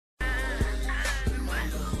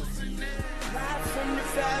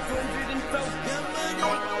504.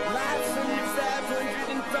 Live from the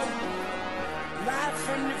 504. Live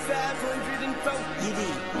from the 504. You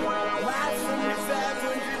did. Live from the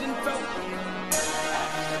 504.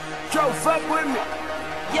 Yo, fuck with me.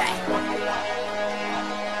 Yeah.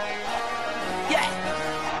 Yeah.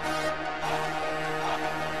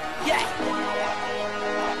 Yeah.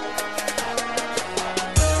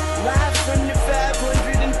 Live from the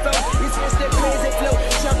 504. It's just that crazy flow.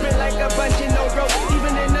 Jumping like a bunch in no rope.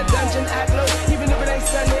 Even in the dungeon, I glow. Even if it ain't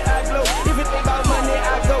sunny, I glow. If it ain't about money,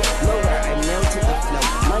 I go. Nowhere I nail to the flow.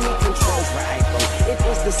 Money controls where I go. It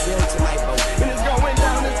is the sail to my boat. And it's going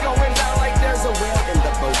down like there's a whale in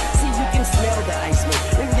the boat. See, you can smell the ice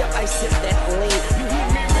smoke. And yep, I sip that lean. You hit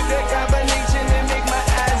me with that combination and make my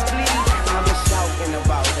eyes bleed. I'm a shout in the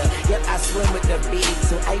water. Yep, I swim with the big.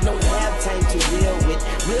 So I don't have time to deal with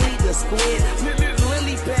really the squid.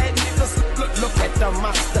 Lily pad niggas. Look at the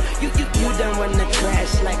monster. You done wanna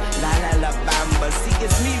crash like La La La Bamba. See,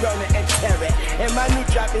 it's me, Rona and Terry. And my new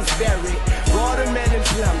drop is berry. Watermelon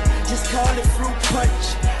plum. Just call it fruit punch.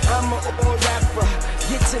 I'm an old rapper.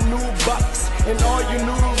 Get your new bucks. And all you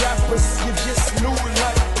new rappers, you just new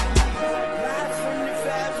luck.